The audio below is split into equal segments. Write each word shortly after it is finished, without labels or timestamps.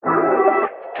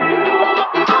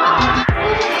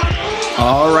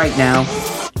All right now,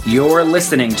 you're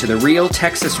listening to the Real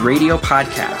Texas Radio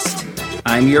Podcast.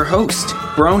 I'm your host,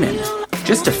 Bronin,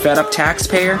 just a fed-up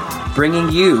taxpayer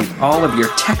bringing you all of your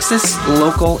Texas,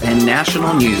 local, and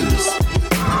national news.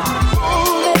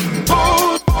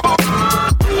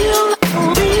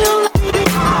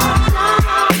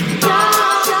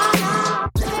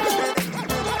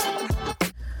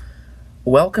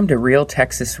 Welcome to Real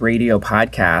Texas Radio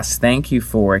Podcast. Thank you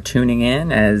for tuning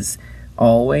in as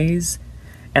always.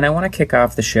 And I want to kick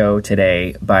off the show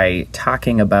today by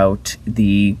talking about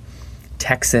the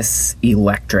Texas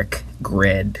electric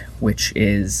grid, which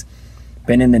is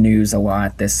been in the news a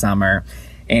lot this summer.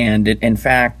 And in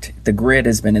fact, the grid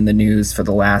has been in the news for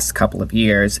the last couple of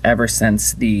years, ever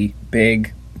since the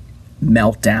big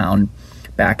meltdown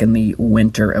back in the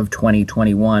winter of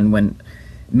 2021, when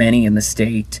many in the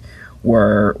state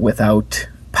were without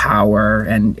power,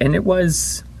 and it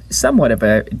was somewhat of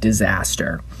a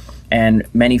disaster. And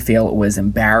many feel it was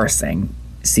embarrassing,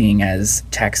 seeing as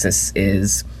Texas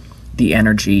is the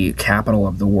energy capital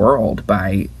of the world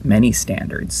by many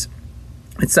standards.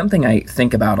 It's something I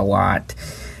think about a lot,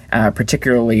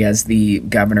 particularly as the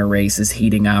governor race is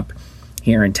heating up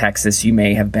here in Texas. You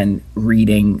may have been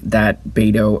reading that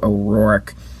Beto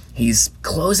O'Rourke, he's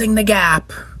closing the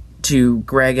gap to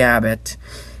Greg Abbott,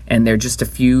 and they're just a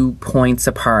few points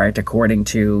apart according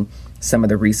to some of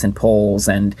the recent polls.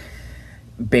 And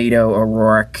Beto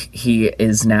O'Rourke, he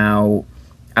is now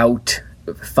out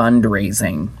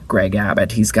fundraising Greg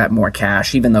Abbott. He's got more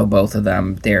cash, even though both of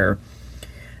them, they're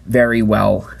very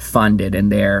well funded in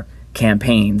their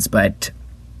campaigns. But,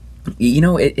 you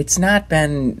know, it's not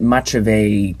been much of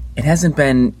it hasn't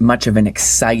been much of an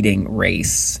exciting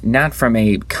race, not from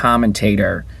a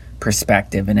commentator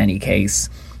perspective in any case.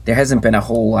 There hasn't been a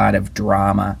whole lot of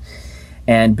drama.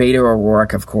 And Beto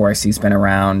O'Rourke, of course, he's been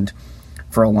around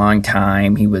for a long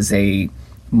time. He was a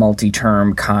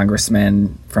multi-term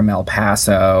congressman from El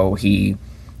Paso. He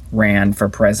ran for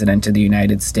president of the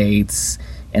United States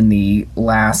in the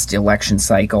last election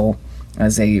cycle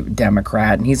as a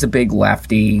Democrat. And he's a big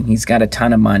lefty. He's got a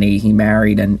ton of money. He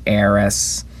married an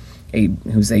heiress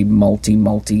who's a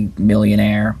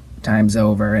multi-millionaire times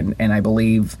over. And I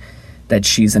believe that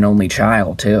she's an only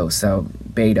child, too. So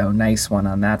Beto, nice one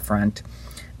on that front.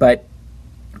 But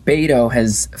Beto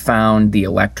has found the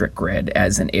electric grid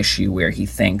as an issue where he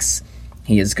thinks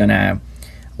he is going to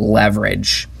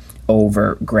leverage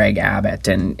over Greg Abbott,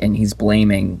 and he's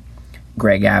blaming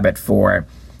Greg Abbott for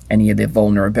any of the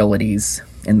vulnerabilities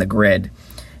in the grid.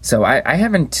 So I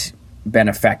haven't been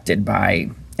affected by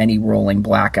any rolling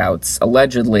blackouts.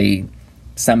 Allegedly,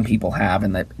 some people have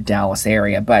in the Dallas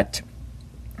area, but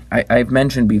I've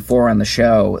mentioned before on the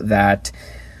show that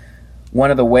one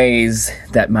of the ways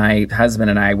that my husband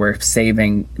and I were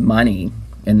saving money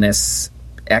in this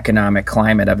economic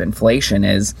climate of inflation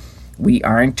is we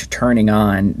aren't turning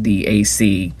on the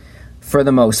AC for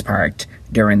the most part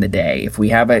during the day. If we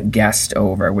have a guest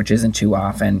over, which isn't too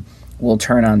often, we'll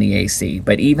turn on the AC.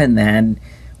 But even then,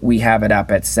 we have it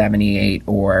up at 78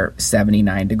 or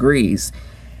 79 degrees.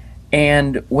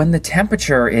 And when the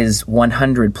temperature is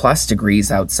 100 plus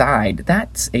degrees outside,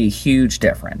 that's a huge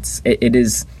difference. It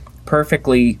is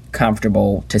perfectly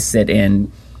comfortable to sit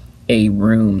in a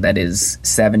room that is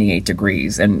 78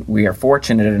 degrees. And we are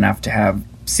fortunate enough to have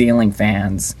ceiling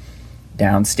fans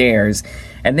downstairs,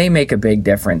 and they make a big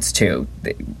difference too,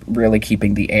 really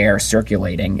keeping the air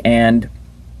circulating. And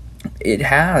it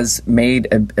has made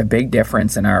a big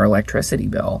difference in our electricity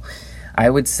bill. I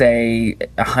would say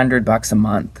 $100 a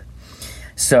month.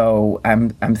 So I'm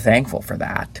thankful for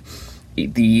that.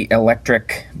 The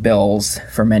electric bills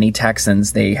for many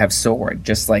Texans, they have soared,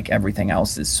 just like everything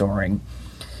else is soaring,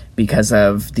 because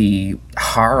of the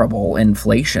horrible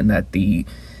inflation that the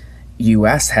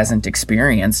U.S. hasn't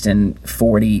experienced in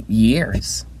 40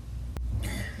 years.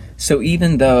 So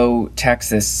even though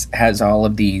Texas has all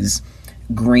of these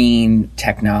green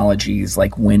technologies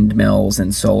like windmills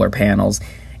and solar panels,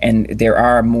 and there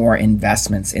are more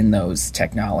investments in those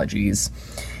technologies,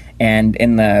 and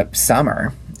in the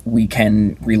summer, we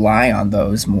can rely on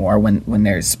those more when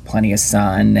there's plenty of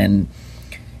sun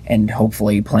and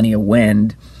hopefully plenty of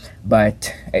wind.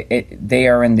 But they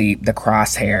are in the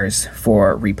crosshairs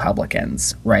for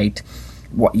Republicans, right?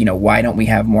 Why don't we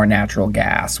have more natural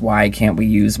gas? Why can't we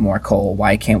use more coal?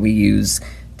 Why can't we use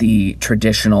the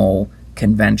traditional,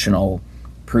 conventional,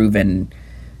 proven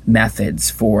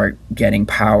methods for getting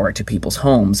power to people's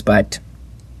homes? But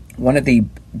one of the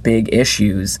big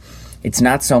issues, it's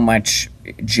not so much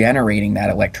generating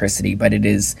that electricity, but it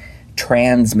is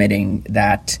transmitting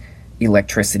that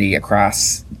electricity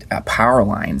across power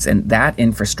lines, and that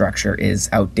infrastructure is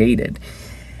outdated.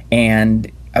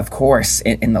 And of course,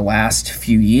 in the last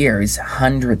few years,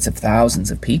 hundreds of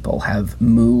thousands of people have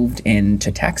moved into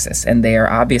Texas, and they are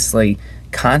obviously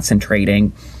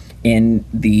concentrating in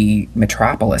the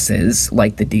metropolises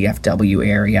like the DFW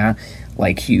area,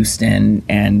 like Houston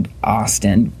and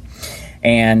Austin.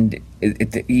 And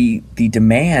the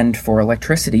demand for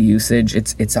electricity usage,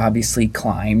 it's obviously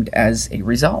climbed as a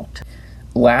result.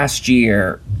 Last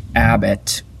year,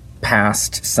 Abbott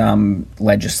passed some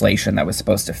legislation that was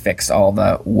supposed to fix all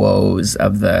the woes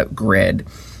of the grid,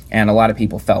 and a lot of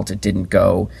people felt it didn't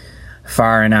go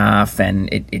far enough,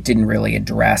 and it didn't really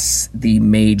address the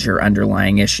major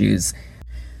underlying issues.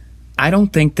 I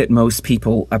don't think that most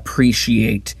people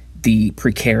appreciate the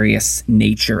precarious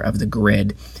nature of the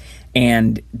grid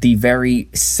and the very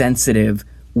sensitive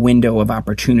window of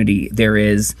opportunity there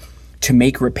is to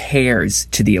make repairs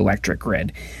to the electric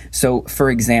grid. So, for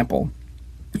example,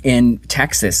 in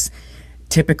Texas,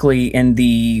 typically in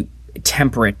the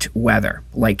temperate weather,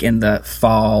 like in the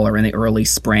fall or in the early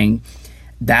spring,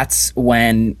 that's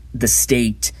when the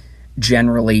state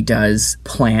generally does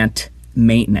plant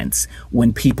maintenance,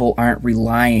 when people aren't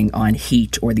relying on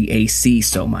heat or the AC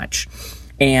so much.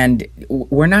 And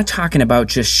we're not talking about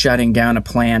just shutting down a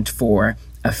plant for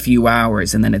a few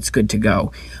hours and then it's good to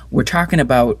go. We're talking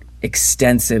about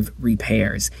extensive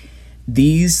repairs.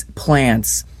 These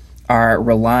plants are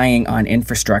relying on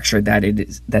infrastructure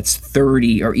that's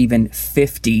 30 or even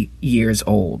 50 years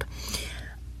old.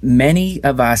 Many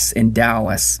of us in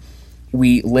Dallas,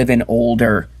 we live in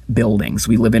older buildings.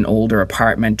 We live in older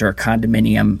apartment or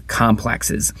condominium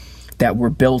complexes that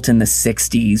were built in the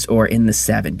 60s or in the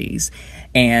 70s.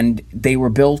 And they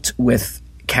were built with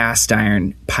cast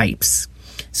iron pipes.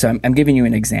 So I'm giving you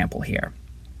an example here.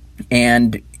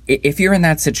 And if you're in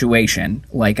that situation,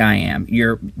 like I am,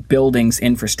 your building's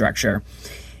infrastructure,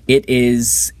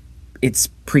 it's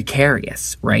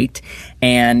precarious, right?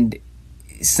 And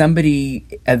somebody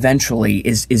eventually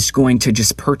is going to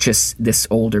just purchase this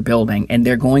older building and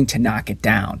they're going to knock it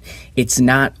down. It's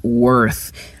not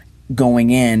worth going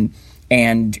in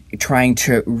and trying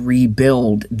to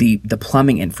rebuild the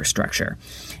plumbing infrastructure.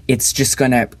 It's just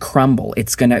going to crumble.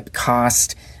 It's going to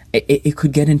cost, it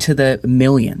could get into the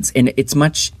millions. And it's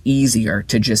much easier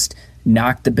to just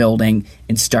knock the building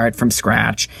and start from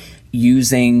scratch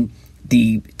using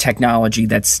the technology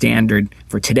that's standard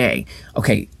for today.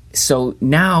 Okay, so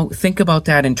now think about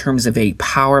that in terms of a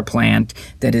power plant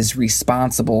that is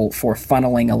responsible for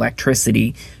funneling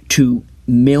electricity to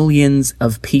millions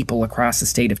of people across the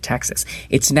state of Texas.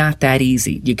 It's not that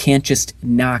easy. You can't just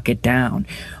knock it down,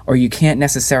 or you can't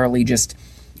necessarily just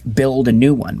build a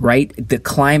new one, right? The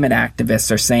climate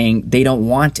activists are saying they don't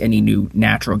want any new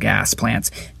natural gas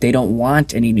plants. They don't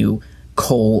want any new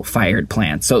coal-fired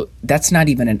plants. So that's not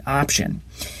even an option.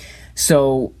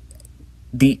 So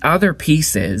the other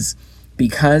piece is,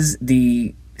 because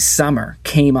the summer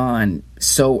came on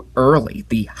so early,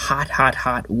 the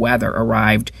hot weather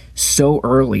arrived so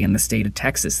early in the state of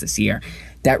Texas this year,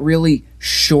 that really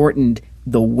shortened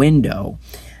the window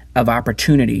of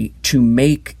opportunity to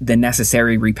make the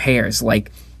necessary repairs,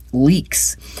 like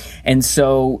leaks. And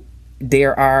so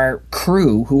there are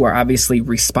crew who are obviously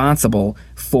responsible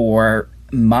for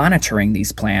monitoring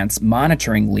these plants,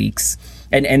 monitoring leaks.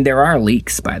 And there are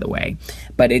leaks, by the way,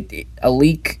 but a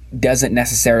leak doesn't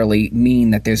necessarily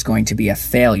mean that there's going to be a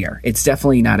failure. It's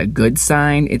definitely not a good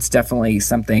sign. It's definitely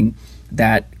something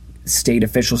that state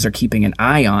officials are keeping an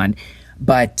eye on.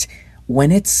 But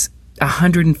when it's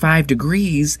 105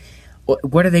 degrees,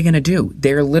 what are they going to do?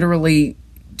 They're literally,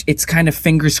 it's kind of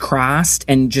fingers crossed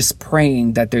and just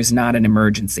praying that there's not an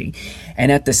emergency.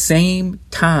 And at the same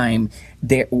time,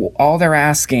 all they're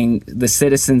asking the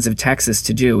citizens of Texas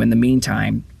to do in the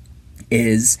meantime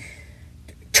is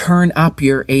turn up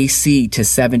your AC to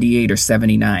 78 or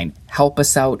 79. Help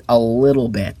us out a little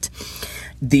bit.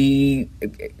 The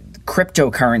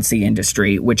cryptocurrency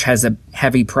industry, which has a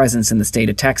heavy presence in the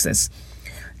state of Texas,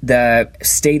 the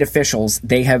state officials,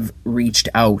 they have reached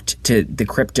out to the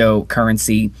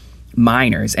cryptocurrency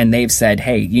miners, and they've said,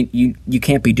 hey, you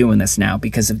can't be doing this now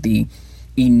because of the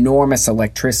enormous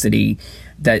electricity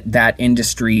that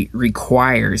industry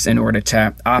requires in order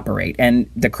to operate. And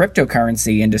the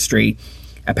cryptocurrency industry,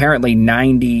 apparently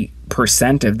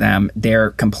 90% of them,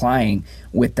 they're complying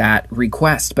with that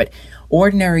request. But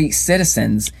ordinary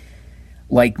citizens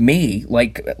like me,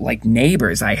 like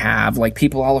neighbors I have, like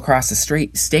people all across the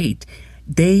state,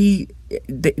 they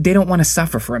don't want to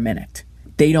suffer for a minute.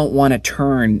 They don't want to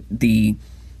turn the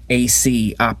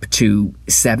AC up to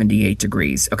 78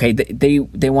 degrees. Okay,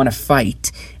 they want to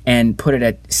fight and put it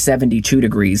at 72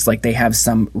 degrees, like they have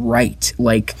some right,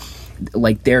 like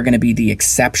like they're going to be the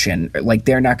exception, like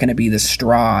they're not going to be the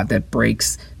straw that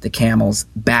breaks the camel's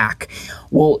back.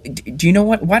 Well, do you know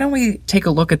what? Why don't we take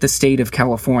a look at the state of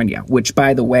California, which,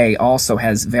 by the way, also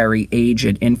has very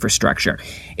aged infrastructure.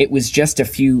 It was just a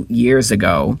few years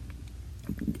ago,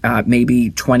 maybe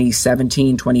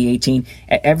 2017, 2018.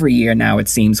 Every year now, it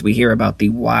seems, we hear about the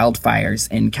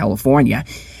wildfires in California.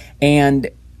 And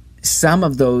some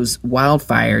of those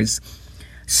wildfires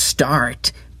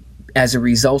start as a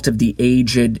result of the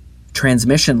aged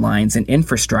transmission lines and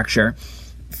infrastructure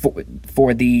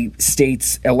for the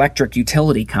state's electric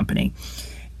utility company.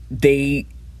 They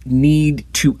need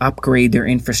to upgrade their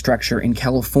infrastructure in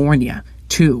California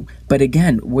too. But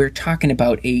again, we're talking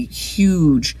about a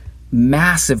huge,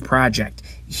 massive project,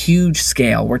 huge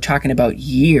scale. We're talking about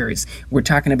years. We're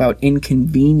talking about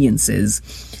inconveniences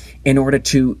in order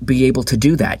to be able to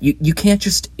do that. You can't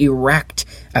just erect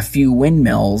a few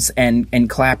windmills and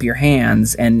clap your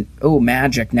hands and, oh,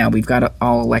 magic, now we've got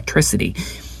all electricity.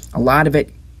 A lot of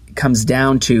it comes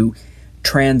down to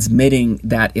transmitting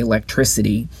that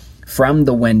electricity from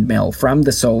the windmill, from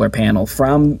the solar panel,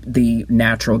 from the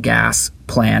natural gas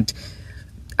plant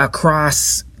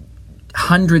across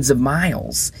hundreds of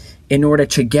miles in order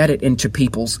to get it into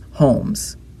people's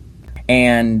homes.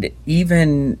 And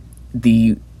even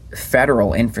the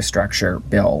federal infrastructure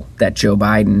bill that Joe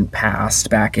Biden passed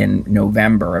back in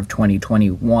November of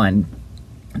 2021,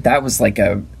 that was like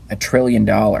a $1 trillion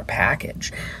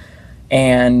package.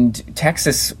 And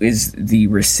Texas is the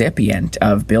recipient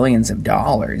of billions of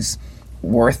dollars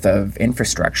worth of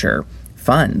infrastructure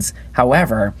funds.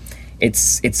 However,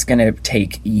 it's going to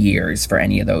take years for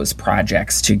any of those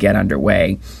projects to get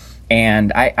underway.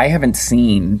 And I haven't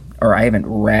seen, or I haven't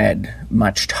read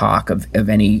much talk of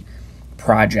any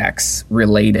projects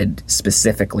related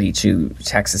specifically to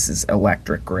Texas's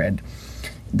electric grid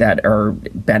that are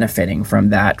benefiting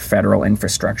from that federal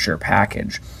infrastructure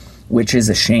package, which is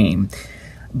a shame.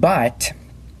 But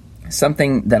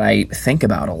something that I think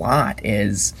about a lot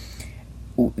is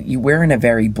we're in a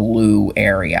very blue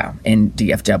area in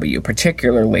DFW,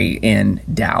 particularly in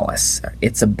Dallas.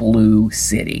 It's a blue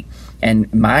city.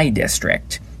 And my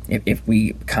district, if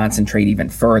we concentrate even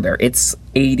further, it's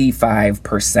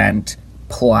 85%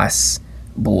 plus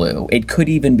blue. It could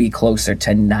even be closer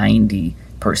to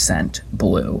 90%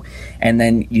 blue. And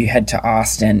then you head to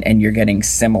Austin and you're getting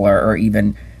similar or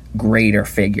even greater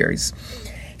figures.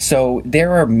 So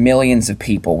there are millions of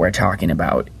people we're talking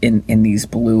about in these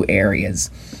blue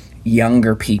areas,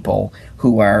 younger people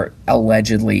who are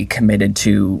allegedly committed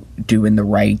to doing the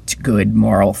right, good,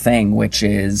 moral thing, which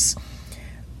is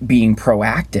being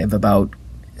proactive about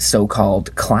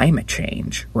so-called climate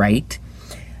change, right?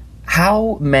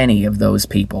 How many of those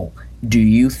people do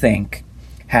you think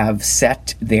have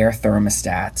set their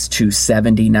thermostats to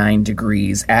 79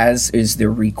 degrees, as is the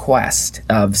request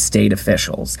of state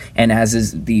officials and as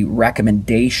is the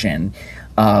recommendation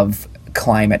of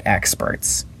climate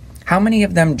experts? How many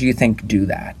of them do you think do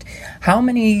that? How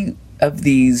many of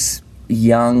these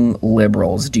young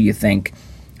liberals do you think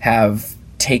have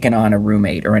taken on a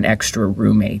roommate or an extra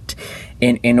roommate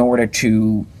in order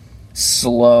to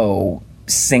slow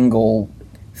single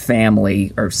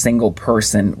family or single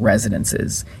person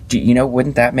residences?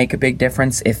 Wouldn't that make a big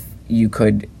difference if you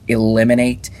could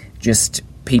eliminate just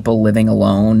people living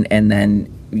alone and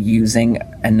then using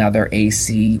another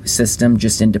AC system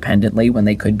just independently when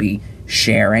they could be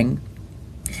sharing?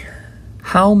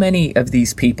 How many of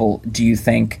these people do you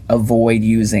think avoid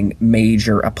using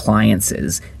major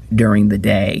appliances during the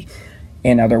day?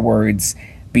 In other words,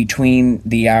 between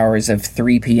the hours of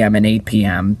 3 p.m. and 8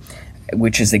 p.m.,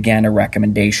 which is again a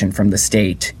recommendation from the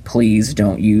state, please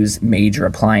don't use major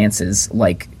appliances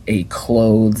like a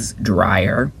clothes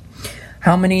dryer.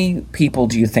 How many people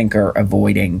do you think are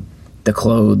avoiding the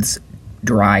clothes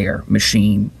dryer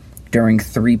machine during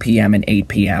 3 p.m. and 8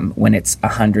 p.m. when it's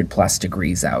 100 plus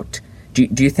degrees out? Do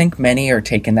you think many are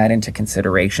taking that into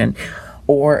consideration?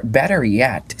 Or better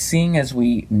yet, seeing as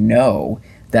we know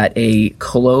that a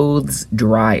clothes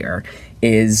dryer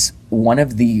is one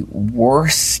of the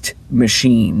worst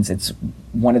machines, it's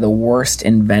one of the worst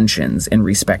inventions in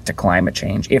respect to climate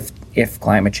change, if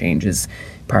climate change is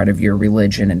part of your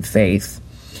religion and faith.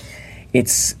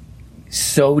 It's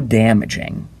so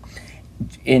damaging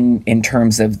in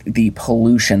terms of the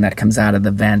pollution that comes out of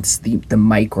the vents, the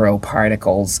micro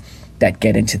particles that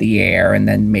get into the air and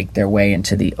then make their way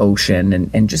into the ocean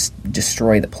and just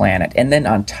destroy the planet. And then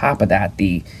on top of that,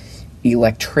 the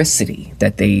electricity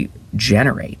that they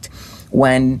generate.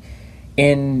 When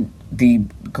in the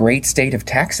great state of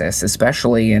Texas,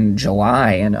 especially in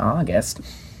July and August,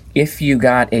 if you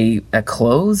got a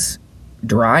clothes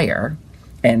dryer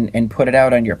and put it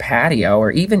out on your patio,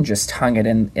 or even just hung it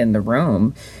in the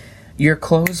room, your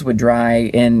clothes would dry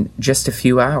in just a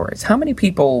few hours. How many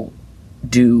people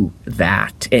do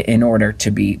that in order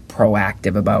to be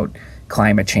proactive about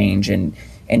climate change and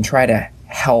try to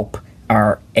help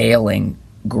our ailing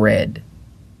grid?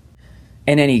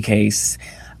 In any case,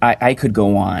 I could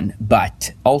go on,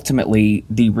 but ultimately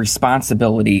the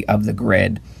responsibility of the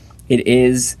grid, it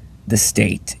is the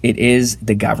state, it is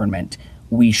the government.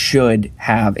 We should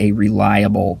have a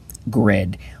reliable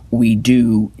grid. We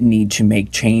do need to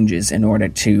make changes in order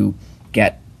to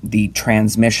get the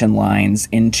transmission lines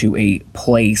into a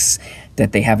place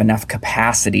that they have enough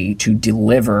capacity to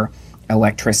deliver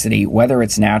electricity, whether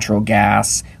it's natural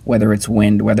gas, whether it's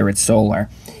wind, whether it's solar,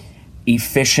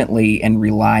 efficiently and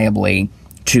reliably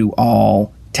to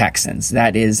all Texans.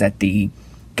 That is at the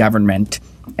government,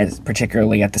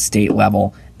 particularly at the state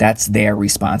level. That's their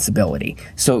responsibility.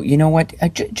 So you know what?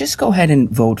 Just go ahead and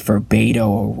vote for Beto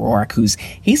O'Rourke,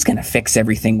 he's going to fix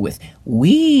everything with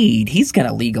weed. He's going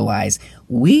to legalize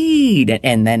weed,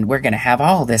 and then we're going to have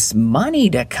all this money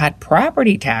to cut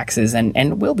property taxes,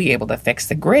 and we'll be able to fix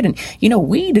the grid. And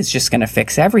weed is just going to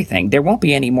fix everything. There won't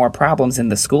be any more problems in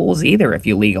the schools either if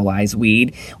you legalize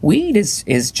weed. Weed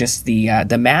is just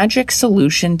the magic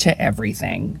solution to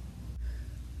everything.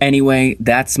 Anyway,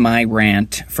 that's my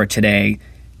rant for today.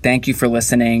 Thank you for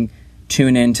listening.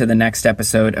 Tune in to the next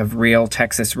episode of Real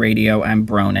Texas Radio. I'm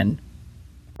Bronin.